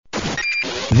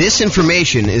This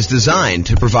information is designed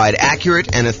to provide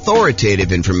accurate and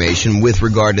authoritative information with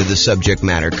regard to the subject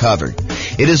matter covered.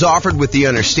 It is offered with the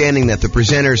understanding that the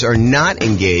presenters are not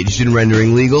engaged in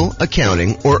rendering legal,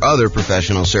 accounting, or other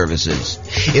professional services.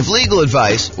 If legal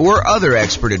advice or other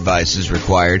expert advice is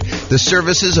required, the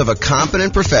services of a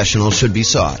competent professional should be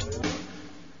sought.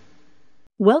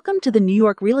 Welcome to the New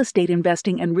York Real Estate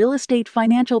Investing and Real Estate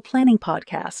Financial Planning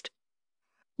Podcast.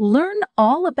 Learn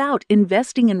all about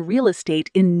investing in real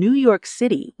estate in New York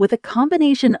City with a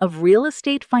combination of real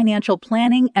estate financial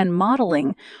planning and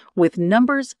modeling with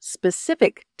numbers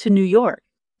specific to New York,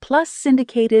 plus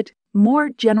syndicated, more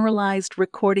generalized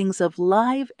recordings of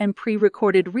live and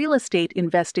pre-recorded real estate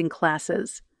investing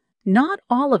classes. Not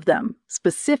all of them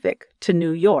specific to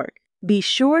New York. Be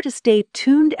sure to stay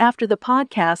tuned after the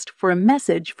podcast for a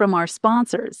message from our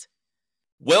sponsors.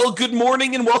 Well, good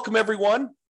morning and welcome,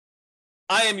 everyone.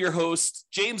 I am your host,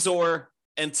 James Orr,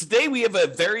 and today we have a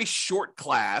very short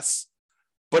class,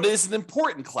 but it is an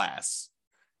important class.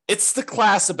 It's the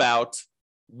class about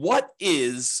what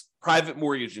is private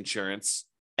mortgage insurance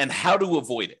and how to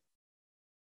avoid it.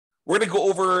 We're going to go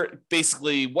over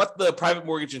basically what the private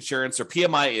mortgage insurance or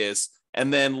PMI is,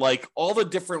 and then like all the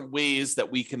different ways that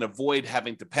we can avoid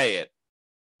having to pay it,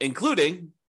 including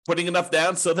putting enough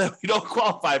down so that we don't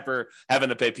qualify for having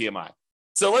to pay PMI.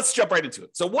 So let's jump right into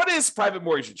it. So what is private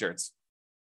mortgage insurance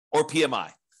or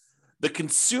PMI? The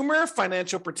Consumer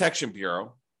Financial Protection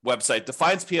Bureau website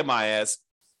defines PMI as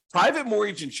private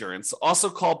mortgage insurance, also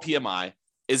called PMI,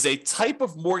 is a type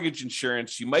of mortgage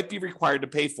insurance you might be required to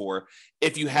pay for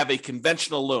if you have a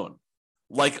conventional loan.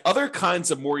 Like other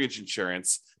kinds of mortgage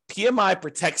insurance, PMI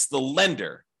protects the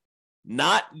lender,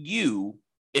 not you,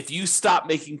 if you stop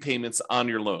making payments on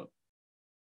your loan.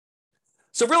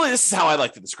 So really, this is how I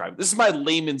like to describe it. This is my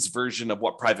layman's version of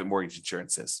what private mortgage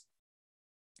insurance is.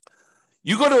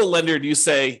 You go to a lender and you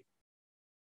say,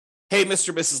 hey,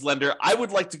 Mr. Mrs. Lender, I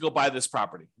would like to go buy this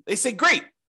property. They say, great.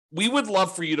 We would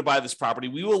love for you to buy this property.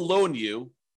 We will loan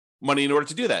you money in order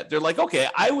to do that. They're like, okay,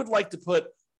 I would like to put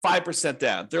 5%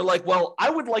 down. They're like, well, I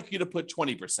would like you to put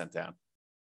 20% down.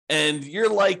 And you're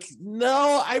like,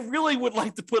 no, I really would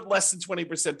like to put less than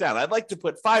 20% down. I'd like to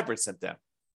put 5% down.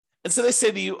 And so they say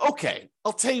to you, okay,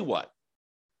 I'll tell you what,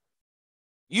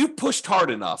 you pushed hard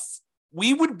enough.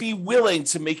 We would be willing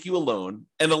to make you a loan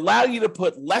and allow you to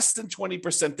put less than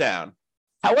 20% down.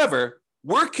 However,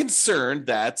 we're concerned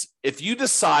that if you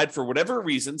decide for whatever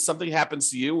reason, something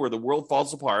happens to you or the world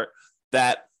falls apart,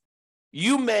 that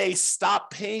you may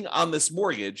stop paying on this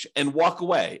mortgage and walk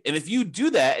away. And if you do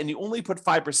that and you only put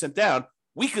 5% down,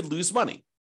 we could lose money.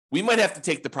 We might have to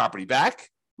take the property back.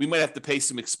 We might have to pay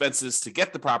some expenses to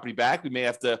get the property back. We may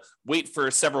have to wait for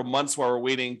several months while we're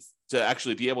waiting to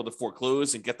actually be able to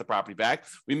foreclose and get the property back.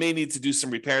 We may need to do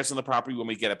some repairs on the property when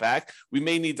we get it back. We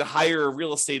may need to hire a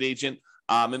real estate agent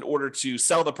in order to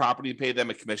sell the property and pay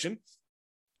them a commission.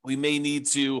 We may need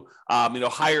to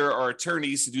hire our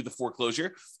attorneys to do the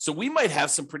foreclosure. So we might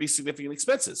have some pretty significant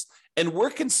expenses. And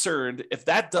we're concerned if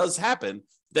that does happen,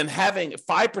 then having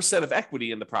 5% of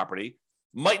equity in the property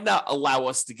might not allow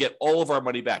us to get all of our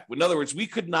money back. In other words, we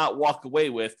could not walk away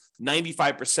with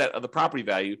 95% of the property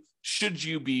value should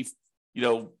you be,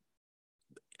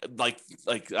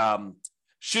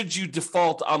 should you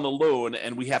default on the loan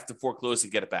and we have to foreclose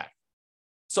and get it back.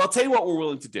 So I'll tell you what we're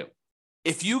willing to do.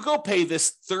 If you go pay this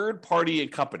third party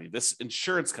company, this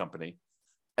insurance company,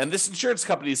 and this insurance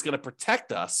company is going to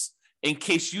protect us in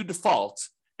case you default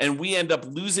and we end up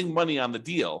losing money on the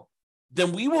deal,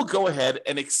 then we will go ahead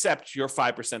and accept your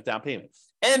 5% down payment.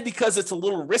 And because it's a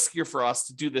little riskier for us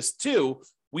to do this too,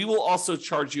 we will also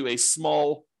charge you a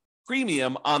small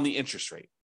premium on the interest rate.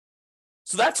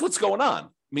 So that's what's going on. I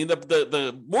mean,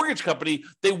 the mortgage company,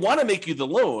 they want to make you the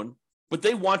loan, but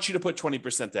they want you to put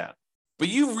 20% down. But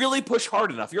you really push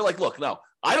hard enough. You're like, look, no,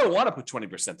 I don't want to put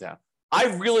 20% down. I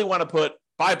really want to put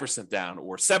 5% down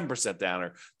or 7% down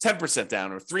or 10%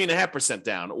 down or 3.5%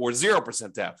 down or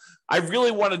 0% down. I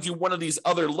really want to do one of these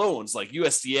other loans like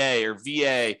USDA or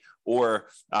VA or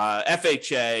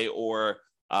FHA or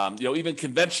even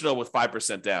conventional with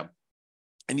 5% down.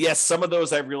 And yes, some of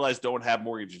those I realize don't have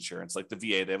mortgage insurance, like the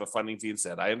VA. They have a funding fee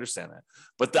instead. I understand that.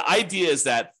 But the idea is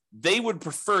that they would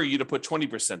prefer you to put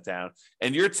 20% down.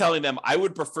 And you're telling them, I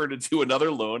would prefer to do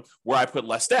another loan where I put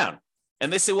less down.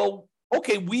 And they say, well,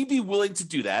 okay, we'd be willing to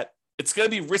do that. It's going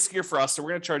to be riskier for us. So we're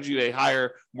going to charge you a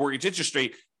higher mortgage interest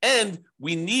rate. And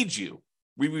we need you.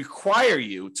 We require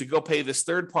you to go pay this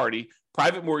third party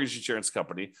private mortgage insurance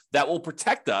company that will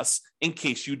protect us in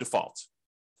case you default.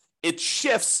 It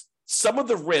shifts some of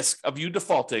the risk of you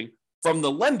defaulting from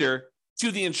the lender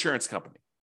to the insurance company.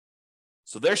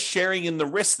 So they're sharing in the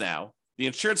risk now the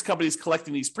insurance companies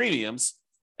collecting these premiums,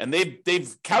 and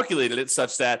they've calculated it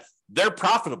such that they're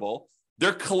profitable.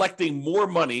 They're collecting more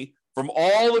money from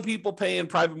all the people paying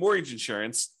private mortgage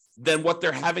insurance than what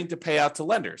they're having to pay out to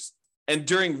lenders. And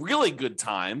during really good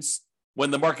times,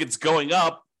 when the market's going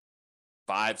up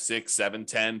 5, 6, 7,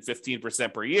 10,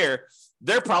 15% per year,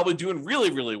 they're probably doing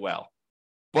really, really well.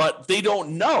 But they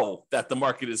don't know that the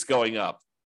market is going up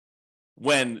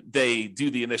when they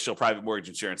do the initial private mortgage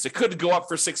insurance. It could go up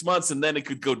for 6 months and then it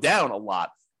could go down a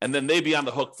lot. And then they'd be on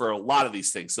the hook for a lot of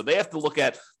these things. So they have to look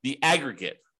at the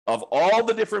aggregate of all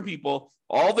the different people,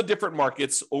 all the different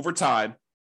markets over time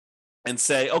and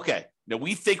say, okay, now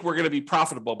we think we're going to be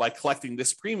profitable by collecting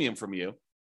this premium from you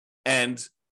and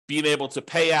being able to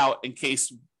pay out in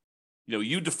case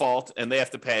you default and they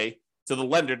have to pay to the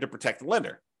lender to protect the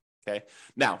lender. Okay.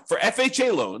 Now, for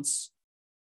FHA loans,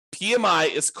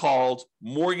 PMI is called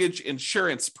mortgage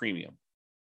insurance premium.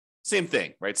 Same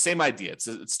thing, right? Same idea.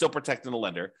 It's still protecting the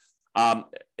lender.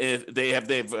 They have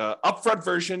upfront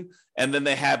version, and then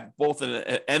they have both,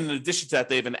 and in addition to that,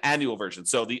 they have an annual version.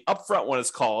 So the upfront one is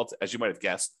called, as you might have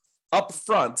guessed,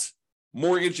 upfront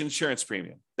mortgage insurance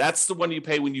premium. That's the one you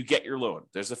pay when you get your loan.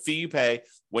 There's a fee you pay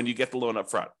when you get the loan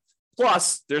upfront.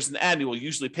 Plus, there's an annual,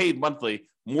 usually paid monthly,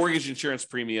 mortgage insurance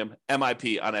premium,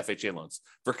 MIP, on FHA loans.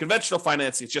 For conventional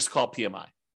financing, it's just called PMI,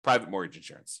 private mortgage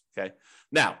insurance. Okay.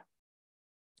 Now,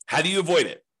 how do you avoid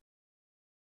it?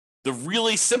 The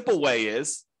really simple way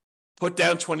is put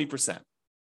down 20%.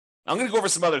 I'm going to go over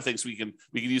some other things we can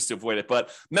use to avoid it. But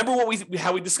remember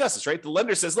how we discussed this, right? The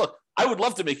lender says, look, I would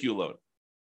love to make you a loan,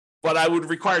 but I would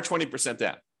require 20%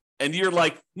 down. And you're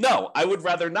like, no, I would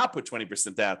rather not put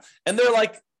 20% down. And they're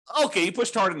like, okay, you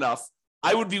pushed hard enough.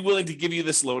 I would be willing to give you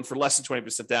this loan for less than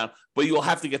 20% down, but you'll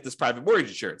have to get this private mortgage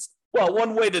insurance. Well,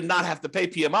 one way to not have to pay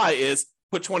PMI is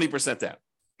put 20% down.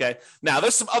 Okay. Now,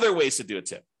 there's some other ways to do it,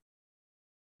 Tim.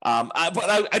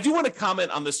 But I do want to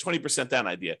comment on this 20% down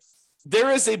idea.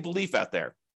 There is a belief out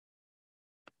there,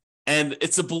 and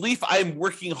it's a belief I'm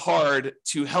working hard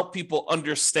to help people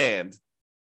understand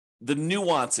the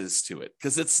nuances to it,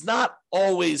 because it's not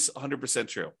always 100%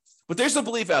 true. But there's a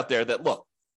belief out there that, look,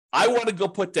 I want to go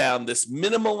put down this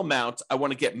minimal amount. I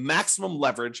want to get maximum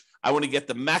leverage. I want to get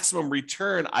the maximum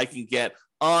return I can get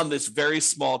on this very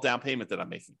small down payment that I'm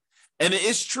making. And it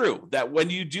is true that when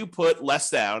you do put less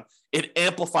down, it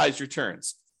amplifies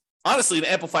returns. Honestly, it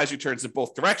amplifies returns in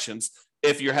both directions.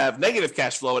 If you have negative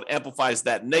cash flow, it amplifies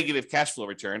that negative cash flow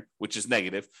return, which is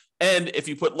negative. And if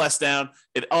you put less down,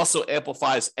 it also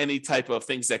amplifies any type of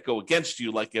things that go against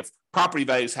you. Like if property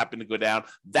values happen to go down,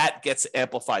 that gets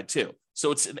amplified too.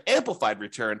 So it's an amplified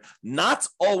return, not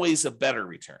always a better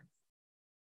return.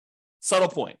 Subtle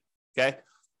point, okay?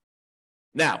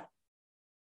 Now,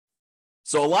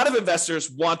 so a lot of investors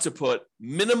want to put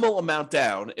minimal amount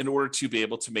down in order to be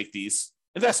able to make these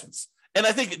investments. And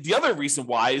I think the other reason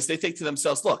why is they think to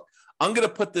themselves, look, I'm going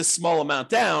to put this small amount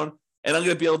down and I'm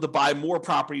going to be able to buy more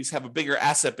properties, have a bigger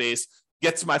asset base,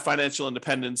 get to my financial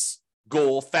independence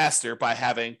goal faster by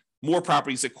having more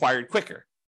properties acquired quicker.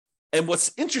 And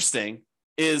what's interesting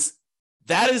is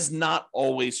that is not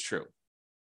always true.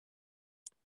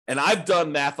 And I've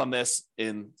done math on this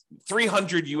in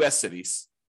 300 US cities.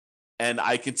 And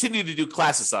I continue to do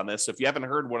classes on this. So if you haven't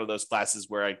heard one of those classes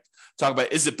where I talk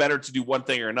about, is it better to do one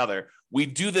thing or another? We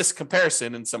do this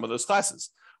comparison in some of those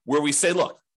classes where we say,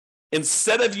 look,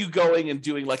 instead of you going and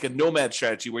doing like a nomad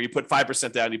strategy where you put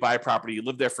 5% down, you buy a property, you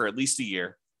live there for at least a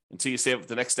year until you save up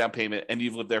the next down payment and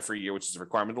you've lived there for a year, which is a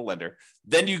requirement of the lender.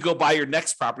 Then you go buy your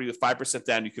next property with 5%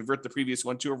 down, you convert the previous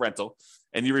one to a rental,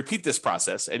 and you repeat this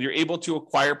process, and you're able to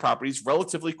acquire properties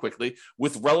relatively quickly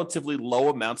with relatively low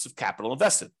amounts of capital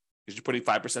invested. Because you're putting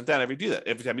 5% down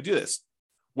every time you do this.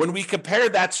 When we compare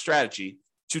that strategy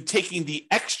to taking the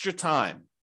extra time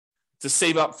to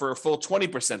save up for a full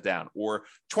 20% down or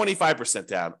 25%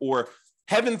 down, or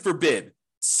heaven forbid,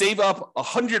 save up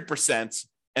 100%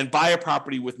 and buy a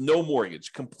property with no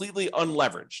mortgage, completely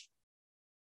unleveraged,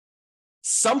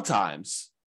 sometimes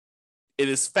it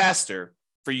is faster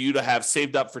for you to have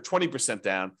saved up for 20%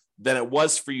 down than it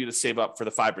was for you to save up for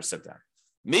the 5% down.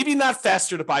 Maybe not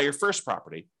faster to buy your first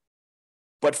property,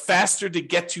 but faster to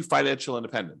get to financial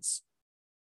independence.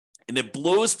 And it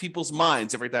blows people's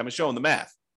minds every time I show them the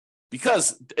math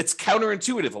because it's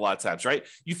counterintuitive a lot of times, right?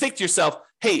 You think to yourself,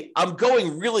 hey, I'm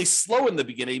going really slow in the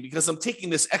beginning because I'm taking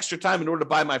this extra time in order to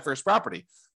buy my first property.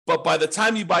 But by the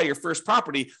time you buy your first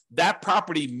property, that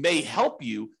property may help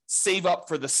you save up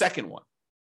for the second one.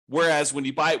 Whereas when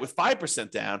you buy it with 5%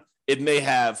 down, it may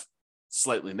have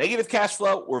slightly negative cash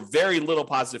flow or very little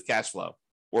positive cash flow,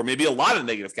 or maybe a lot of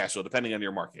negative cash flow, depending on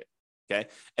your market. Okay.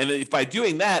 And if by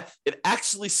doing that, it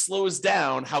actually slows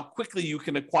down how quickly you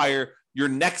can acquire your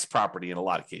next property in a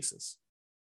lot of cases.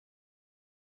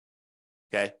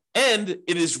 Okay. And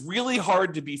it is really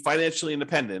hard to be financially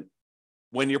independent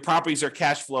when your properties are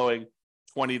cash flowing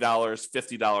 $20,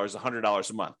 $50, $100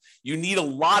 a month. You need a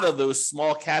lot of those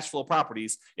small cash flow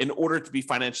properties in order to be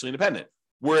financially independent.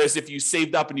 Whereas if you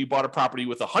saved up and you bought a property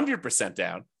with 100%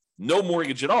 down, no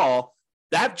mortgage at all,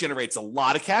 that generates a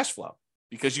lot of cash flow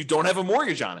because you don't have a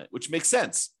mortgage on it, which makes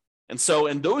sense. And so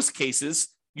in those cases,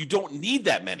 you don't need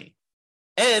that many.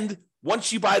 And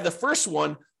once you buy the first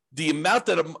one, the amount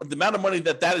of money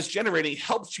that is generating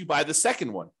helps you buy the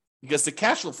second one because the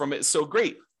cash flow from it is so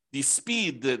great. The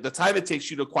speed, the time it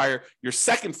takes you to acquire your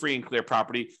second free and clear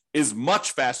property is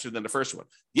much faster than the first one.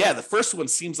 Yeah, the first one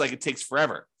seems like it takes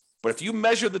forever. But if you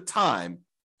measure the time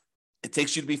it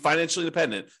takes you to be financially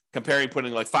independent, comparing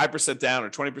putting like 5% down or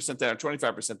 20% down or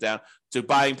 25% down to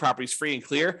buying properties free and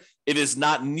clear, it is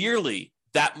not nearly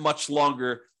that much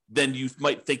longer than you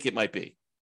might think it might be.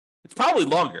 It's probably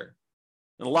longer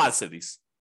in a lot of cities,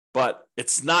 but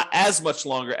it's not as much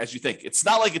longer as you think. It's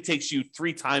not like it takes you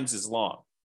 3 times as long.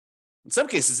 In some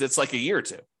cases, it's like a year or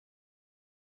two.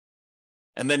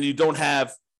 And then you don't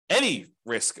have any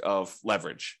risk of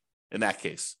leverage in that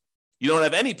case. You don't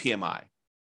have any PMI.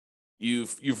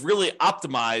 You've really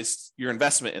optimized your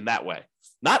investment in that way.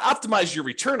 Not optimize your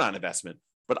return on investment,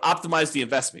 but optimize the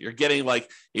investment. You're getting like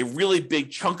a really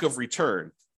big chunk of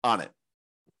return on it.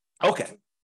 Okay,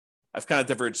 I've kind of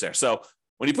diverged there. So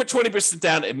when you put 20%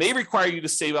 down, it may require you to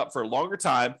save up for a longer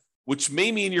time, which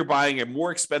may mean you're buying a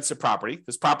more expensive property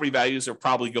because property values are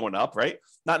probably going up, right?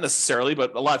 Not necessarily,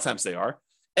 but a lot of times they are.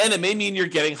 And it may mean you're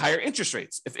getting higher interest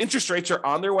rates. If interest rates are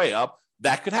on their way up,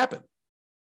 that could happen.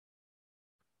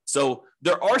 So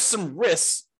there are some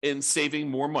risks in saving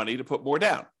more money to put more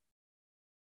down.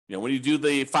 You know, when you do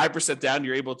the 5% down,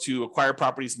 you're able to acquire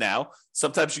properties now.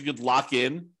 Sometimes you could lock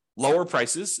in lower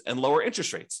prices and lower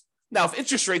interest rates. Now, if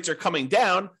interest rates are coming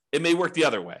down, it may work the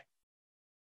other way.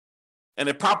 And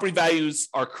if property values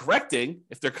are correcting,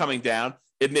 if they're coming down,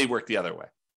 it may work the other way.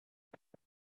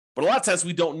 But a lot of times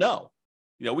we don't know.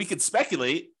 You know, we could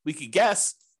speculate, we could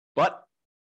guess, but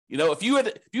you know, if you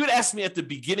had asked me at the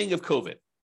beginning of COVID,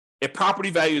 if property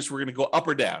values were going to go up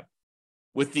or down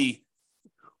with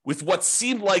what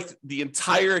seemed like the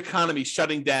entire economy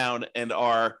shutting down and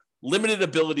our limited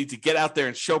ability to get out there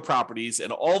and show properties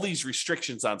and all these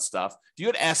restrictions on stuff, if you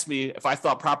had asked me if I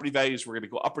thought property values were going to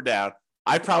go up or down,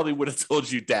 I probably would have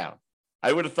told you down.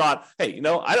 I would have thought, hey, you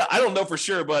know, I don't know for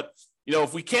sure, but you know,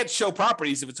 if we can't show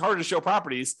properties, if it's harder to show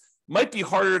properties, it might be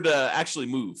harder to actually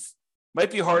move. Might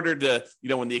be harder to, you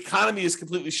know, when the economy is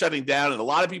completely shutting down and a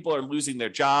lot of people are losing their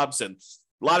jobs and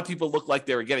a lot of people look like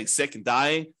they were getting sick and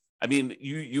dying. I mean,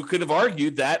 you could have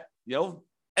argued that, you know,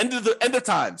 end of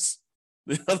times,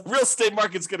 the real estate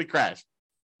market's going to crash.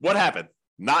 What happened?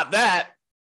 Not that.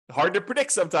 Hard to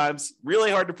predict sometimes.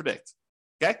 Really hard to predict.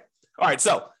 Okay. All right.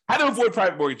 So how to avoid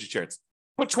private mortgage insurance?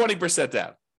 Put 20%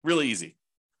 down. Really easy.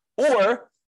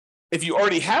 Or if you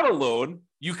already have a loan,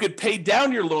 you could pay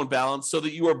down your loan balance so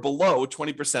that you are below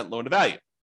 20% loan to value.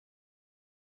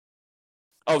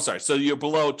 Oh, sorry. So you're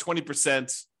below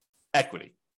 20%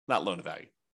 equity, not loan to value.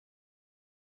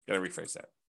 Got to rephrase that.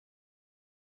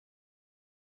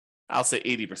 I'll say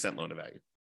 80% loan to value.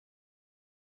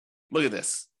 Look at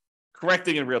this.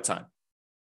 Correcting in real time.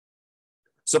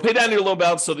 So pay down your loan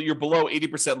balance so that you're below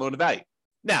 80% loan to value.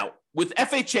 Now, with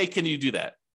FHA, can you do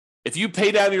that? If you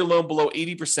pay down your loan below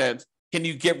 80%, can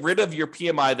you get rid of your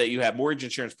PMI that you have, mortgage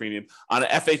insurance premium, on an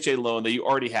FHA loan that you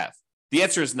already have? The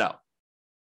answer is no.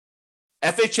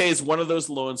 FHA is one of those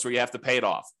loans where you have to pay it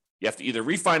off. You have to either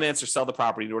refinance or sell the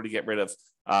property in order to get rid of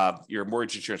your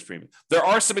mortgage insurance premium. There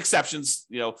are some exceptions.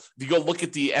 You know, if you go look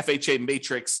at the FHA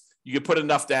matrix, you can put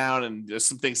enough down, and there's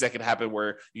some things that can happen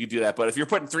where you can do that. But if you're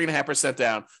putting 3.5%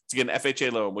 down to get an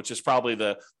FHA loan, which is probably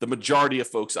the majority of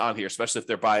folks on here, especially if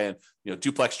they're buying, you know,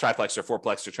 duplex, triplex, or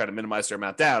fourplex, they're trying to minimize their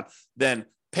amount down, then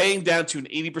paying down to an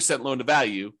 80% loan to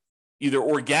value, either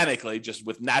organically, just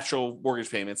with natural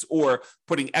mortgage payments, or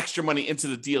putting extra money into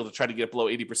the deal to try to get below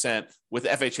 80% with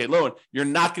FHA loan, you're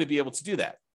not going to be able to do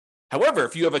that. However,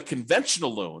 if you have a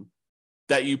conventional loan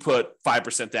that you put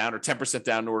 5% down or 10%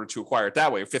 down in order to acquire it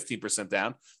that way, or 15%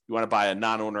 down, you want to buy a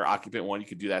non-owner occupant one, you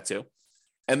could do that too.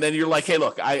 And then you're like, hey,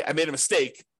 look, I made a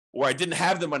mistake, or I didn't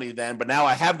have the money then, but now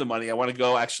I have the money. I want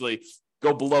to actually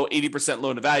go below 80%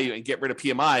 loan to value and get rid of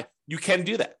PMI. You can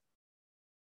do that.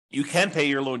 You can pay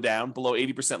your loan down below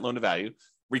 80% loan to value,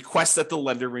 request that the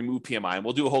lender remove PMI, and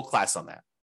we'll do a whole class on that.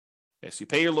 Okay, so you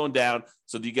pay your loan down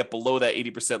so that you get below that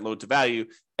 80% loan to value,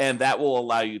 and that will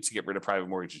allow you to get rid of private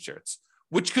mortgage insurance.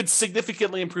 which could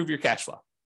significantly improve your cash flow.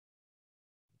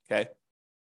 Okay.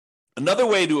 Another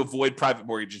way to avoid private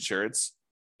mortgage insurance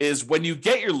is when you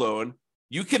get your loan,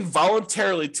 you can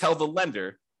voluntarily tell the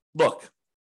lender, look,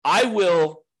 I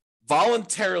will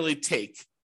voluntarily take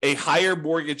a higher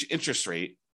mortgage interest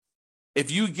rate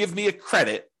if you give me a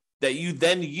credit that you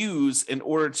then use in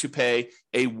order to pay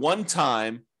a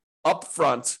one-time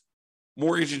upfront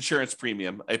mortgage insurance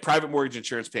premium, a private mortgage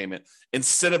insurance payment,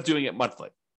 instead of doing it monthly.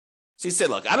 So he said,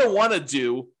 look, I don't want to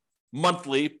do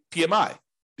monthly PMI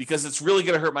because it's really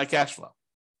going to hurt my cash flow.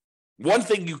 One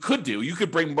thing you could do, you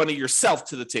could bring money yourself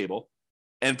to the table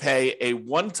and pay a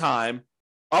one-time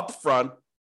upfront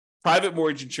private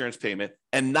mortgage insurance payment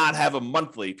and not have a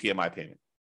monthly PMI payment.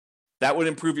 That would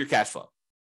improve your cash flow.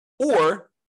 Or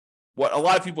what a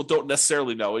lot of people don't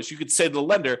necessarily know is you could say to the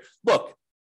lender, look,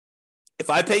 if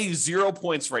I pay you 0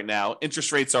 points right now,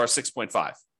 interest rates are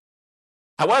 6.5.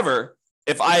 However,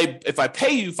 if I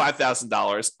pay you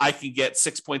 $5,000, I can get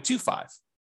 6.25.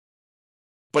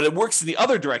 But it works in the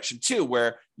other direction too,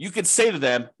 where you could say to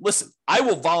them, listen, I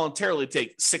will voluntarily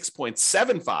take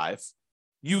 6.75.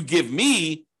 You give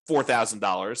me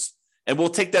 $4,000, and we'll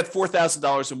take that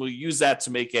 $4,000 and we'll use that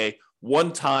to make a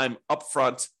one-time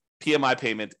upfront PMI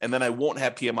payment, and then I won't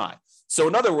have PMI. So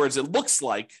in other words, it looks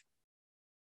like,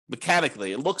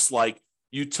 mechanically, it looks like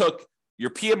you took your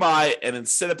PMI and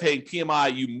instead of paying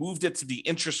PMI, you moved it to the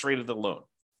interest rate of the loan.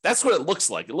 That's what it looks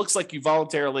like. It looks like you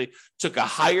voluntarily took a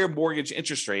higher mortgage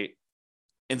interest rate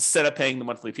instead of paying the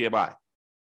monthly PMI.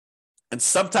 And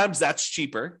sometimes that's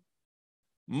cheaper.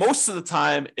 Most of the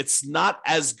time, it's not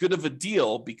as good of a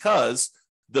deal because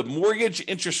the mortgage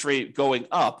interest rate going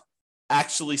up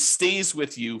actually stays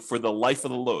with you for the life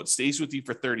of the loan, stays with you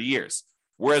for 30 years.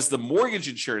 Whereas the mortgage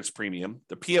insurance premium,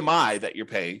 the PMI that you're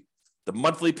paying, the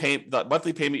monthly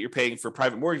payment you're paying for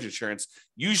private mortgage insurance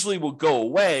usually will go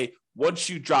away once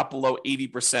you drop below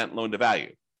 80% loan to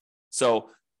value. So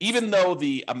even though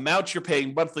the amount you're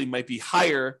paying monthly might be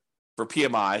higher for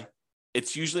PMI,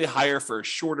 it's usually higher for a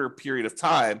shorter period of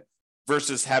time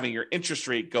versus having your interest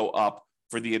rate go up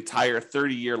for the entire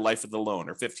 30-year life of the loan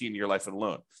or 15-year life of the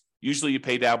loan. Usually you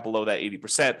pay down below that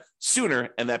 80% sooner,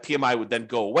 and that PMI would then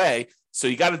go away. So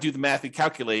you got to do the math and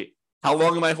calculate, how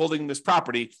long am I holding this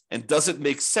property, and does it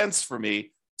make sense for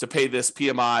me to pay this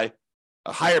PMI,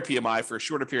 a higher PMI for a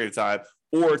shorter period of time,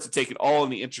 or to take it all in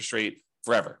the interest rate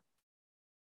forever?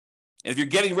 And if you're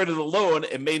getting rid of the loan,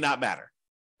 it may not matter,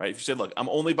 right? If you said, look, I'm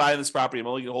only buying this property, I'm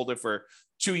only going to hold it for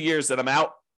 2 years, then I'm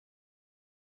out,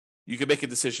 you can make a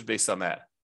decision based on that.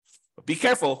 But be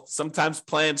careful. Sometimes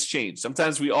plans change.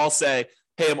 Sometimes we all say,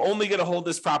 hey, I'm only going to hold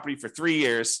this property for 3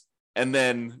 years. And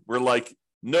then we're like,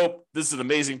 nope, this is an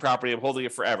amazing property. I'm holding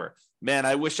it forever. Man,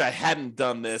 I wish I hadn't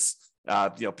done this,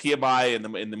 PMI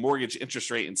and the mortgage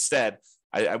interest rate instead.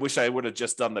 I wish I would have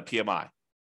just done the PMI.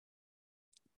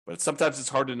 But sometimes it's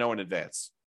hard to know in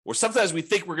advance. Or sometimes we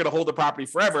think we're going to hold the property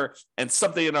forever and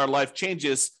something in our life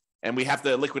changes and we have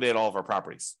to liquidate all of our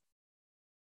properties.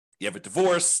 You have a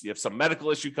divorce, you have some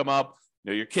medical issue come up,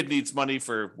 your kid needs money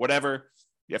for whatever,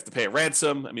 you have to pay a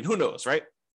ransom. I mean, who knows, right?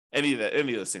 Any of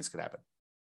those things could happen.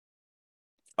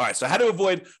 All right, so how to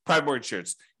avoid private mortgage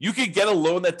insurance? You could get a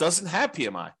loan that doesn't have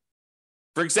PMI.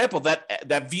 For example,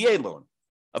 that VA loan.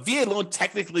 A VA loan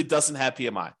technically doesn't have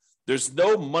PMI. There's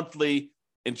no monthly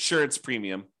insurance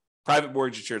premium, private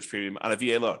mortgage insurance premium on a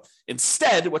VA loan.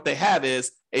 Instead, what they have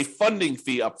is a funding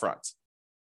fee upfront.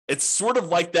 It's sort of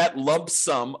like that lump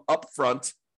sum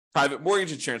upfront private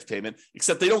mortgage insurance payment,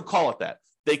 except they don't call it that.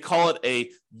 They call it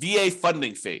a VA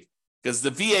funding fee because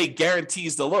the VA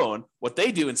guarantees the loan. What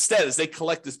they do instead is they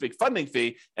collect this big funding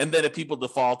fee, and then if people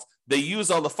default, they use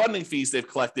all the funding fees they've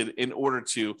collected in order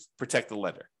to protect the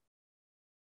lender.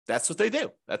 That's what they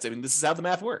do. This is how the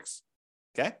math works.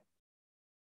 Okay?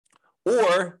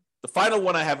 Or the final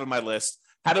one I have on my list,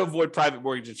 how to avoid private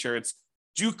mortgage insurance,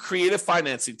 do creative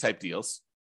financing type deals.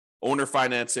 Owner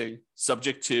financing,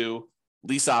 subject to,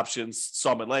 lease options,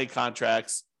 installment land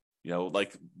contracts,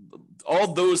 like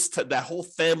all those, that whole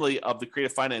family of the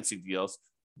creative financing deals,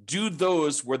 do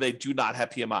those where they do not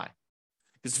have PMI.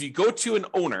 Because if you go to an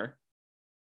owner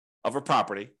of a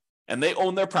property and they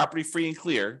own their property free and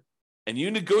clear, and you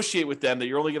negotiate with them that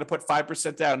you're only going to put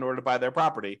 5% down in order to buy their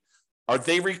property, are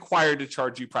they required to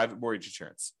charge you private mortgage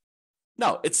insurance?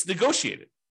 No, it's negotiated.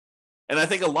 And I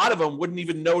think a lot of them wouldn't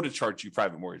even know to charge you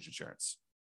private mortgage insurance.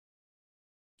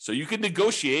 So you can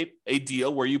negotiate a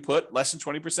deal where you put less than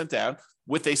 20% down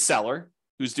with a seller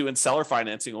who's doing seller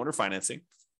financing, owner financing,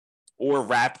 or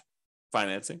wrap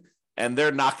financing, and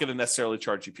they're not going to necessarily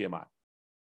charge you PMI.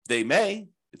 They may,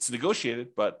 it's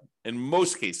negotiated, but in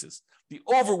most cases, the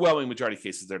overwhelming majority of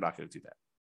cases, they're not going to do that.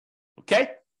 Okay?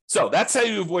 So that's how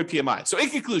you avoid PMI. So in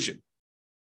conclusion,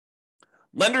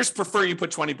 lenders prefer you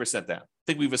put 20% down. I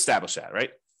think we've established that,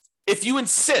 right? If you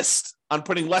insist on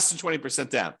putting less than 20%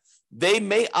 down, they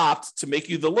may opt to make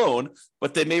you the loan,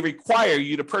 but they may require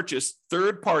you to purchase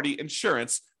third-party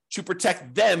insurance to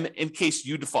protect them in case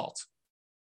you default.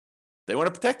 They want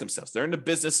to protect themselves. They're in the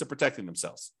business of protecting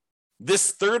themselves.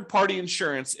 This third-party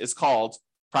insurance is called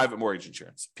private mortgage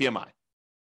insurance, PMI.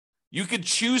 You could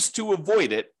choose to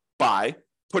avoid it by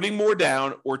putting more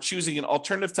down or choosing an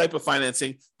alternative type of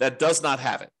financing that does not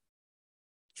have it.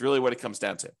 It's really what it comes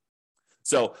down to.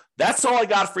 So that's all I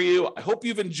got for you. I hope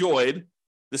you've enjoyed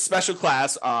this special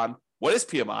class on what is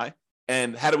PMI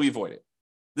and how do we avoid it.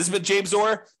 This has been James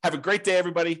Orr. Have a great day,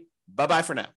 everybody. Bye-bye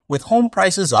for now. With home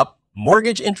prices up,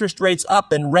 mortgage interest rates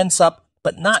up, and rents up,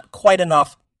 but not quite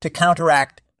enough to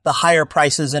counteract the higher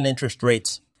prices and interest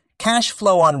rates, cash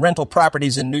flow on rental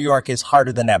properties in New York is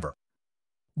harder than ever.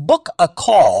 Book a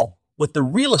call with the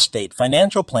Real Estate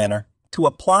Financial Planner to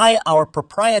apply our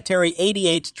proprietary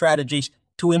 88 strategies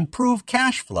to improve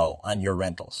cash flow on your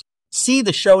rentals. See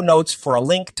the show notes for a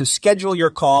link to schedule your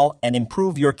call and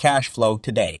improve your cash flow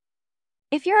today.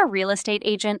 If you're a real estate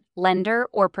agent, lender,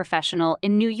 or professional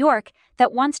in New York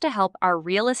that wants to help our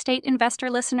real estate investor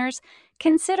listeners,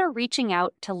 consider reaching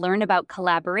out to learn about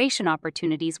collaboration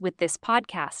opportunities with this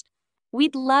podcast.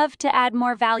 We'd love to add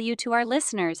more value to our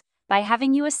listeners by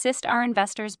having you assist our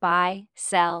investors buy,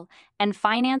 sell, and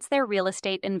finance their real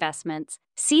estate investments.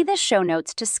 See the show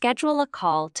notes to schedule a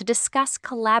call to discuss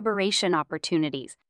collaboration opportunities.